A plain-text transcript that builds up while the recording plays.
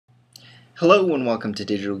Hello and welcome to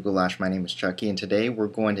Digital Goulash. My name is Chucky, and today we're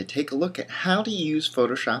going to take a look at how to use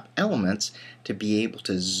Photoshop Elements to be able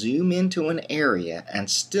to zoom into an area and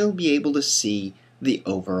still be able to see the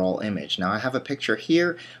overall image. Now I have a picture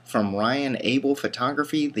here from Ryan Abel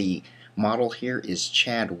Photography. The model here is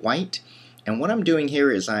Chad White. And what I'm doing here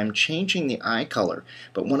is I'm changing the eye color,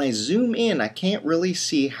 but when I zoom in I can't really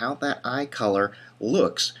see how that eye color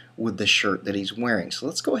looks with the shirt that he's wearing. So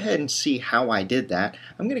let's go ahead and see how I did that.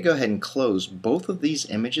 I'm going to go ahead and close both of these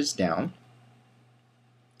images down.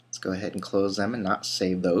 Let's go ahead and close them and not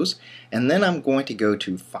save those. And then I'm going to go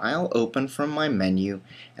to File, Open from my menu,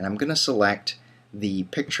 and I'm going to select the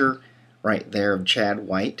picture right there of Chad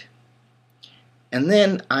White. And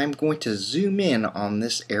then I'm going to zoom in on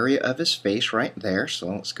this area of his face right there. So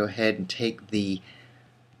let's go ahead and take the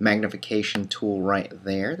magnification tool right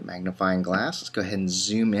there, the magnifying glass. Let's go ahead and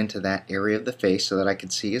zoom into that area of the face so that I can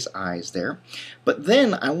see his eyes there. But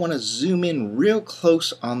then I want to zoom in real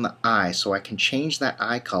close on the eye so I can change that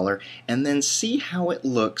eye color and then see how it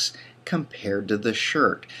looks compared to the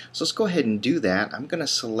shirt. So let's go ahead and do that. I'm going to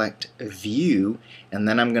select View, and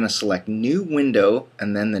then I'm going to select New Window,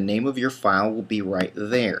 and then the name of your file will be right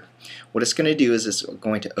there. What it's going to do is it's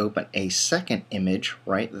going to open a second image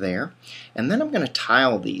right there, and then I'm going to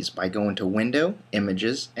tile these by going to Window,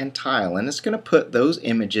 Images, and Tile, and it's going to put those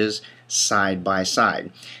images side by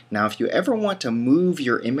side. Now if you ever want to move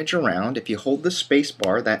your image around, if you hold the space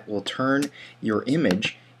bar, that will turn your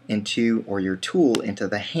image into, or your tool into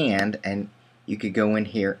the hand, and you could go in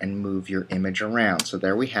here and move your image around. So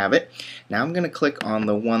there we have it. Now I'm going to click on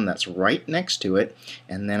the one that's right next to it,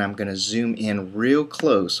 and then I'm going to zoom in real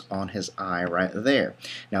close on his eye right there.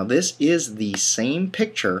 Now this is the same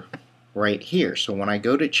picture right here. So when I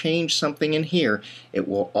go to change something in here, it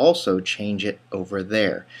will also change it over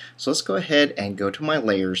there. So let's go ahead and go to my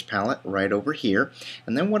layers palette right over here,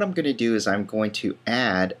 and then what I'm going to do is I'm going to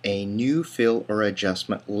add a new fill or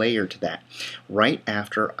adjustment layer to that right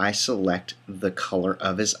after I select the color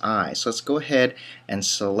of his eye. So let's go ahead and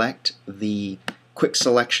select the quick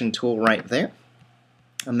selection tool right there,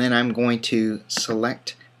 and then I'm going to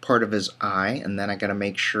select part of his eye, and then I got to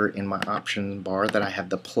make sure in my option bar that I have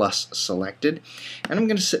the plus selected, and I'm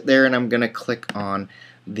going to sit there and I'm going to click on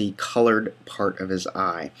the colored part of his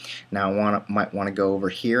eye. Now I might want to go over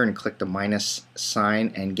here and click the minus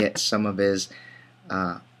sign and get some of his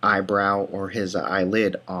eyebrow or his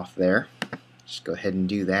eyelid off there. Just go ahead and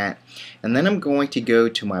do that, and then I'm going to go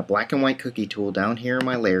to my black and white cookie tool down here in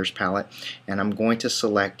my layers palette, and I'm going to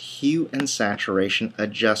select Hue and Saturation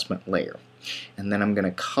Adjustment Layer. And then I'm going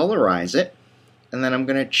to colorize it, and then I'm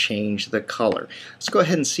going to change the color. Let's go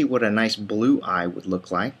ahead and see what a nice blue eye would look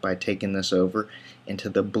like by taking this over into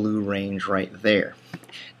the blue range right there.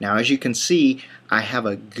 Now as you can see, I have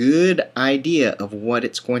a good idea of what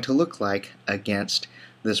it's going to look like against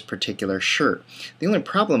this particular shirt. The only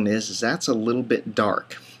problem is that's a little bit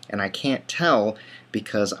dark, and I can't tell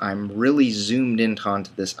because I'm really zoomed in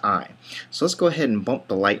onto this eye. So let's go ahead and bump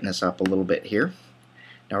the lightness up a little bit here.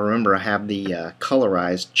 Now remember, I have the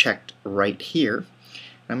colorize checked right here.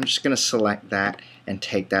 I'm just going to select that and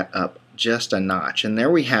take that up just a notch. And there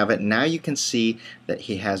we have it. Now you can see that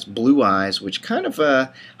he has blue eyes, which kind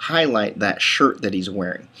of highlight that shirt that he's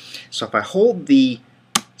wearing. So if I hold the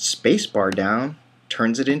space bar down,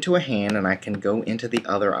 turns it into a hand, and I can go into the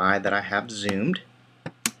other eye that I have zoomed.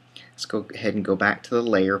 Let's go ahead and go back to the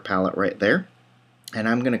layer palette right there. And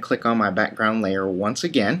I'm going to click on my background layer once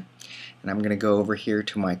again. And I'm going to go over here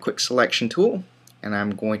to my quick selection tool, and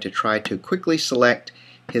I'm going to try to quickly select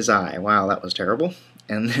his eye. Wow, that was terrible.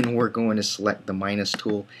 And then we're going to select the minus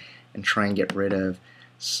tool and try and get rid of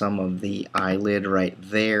some of the eyelid right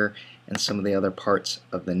there and some of the other parts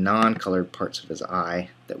of the non-colored parts of his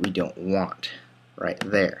eye that we don't want right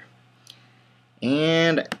there.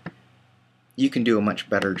 And you can do a much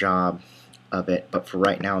better job of it, but for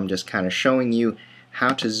right now I'm just kind of showing you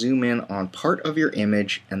how to zoom in on part of your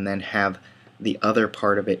image and then have the other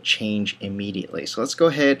part of it change immediately. So let's go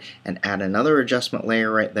ahead and add another adjustment layer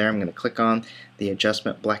right there. I'm going to click on the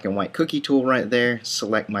adjustment black and white cookie tool right there,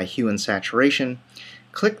 select my hue and saturation,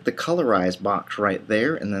 click the colorize box right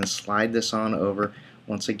there, and then slide this on over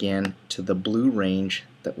once again to the blue range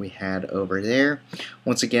that we had over there.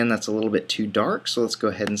 Once again, that's a little bit too dark, so let's go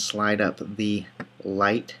ahead and slide up the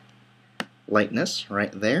lightness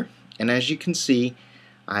right there. And as you can see,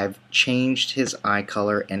 I've changed his eye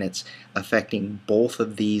color, and it's affecting both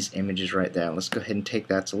of these images right there. Let's go ahead and take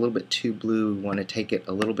that. It's a little bit too blue. We want to take it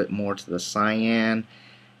a little bit more to the cyan,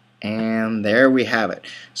 And there we have it.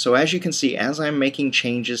 So as you can see, as I'm making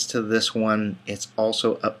changes to this one, it's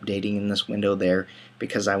also updating in this window there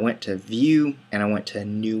because I went to View and I went to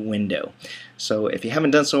New Window. So if you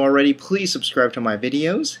haven't done so already, please subscribe to my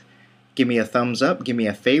videos. Give me a thumbs up, give me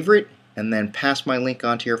a favorite, and then pass my link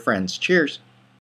on to your friends. Cheers!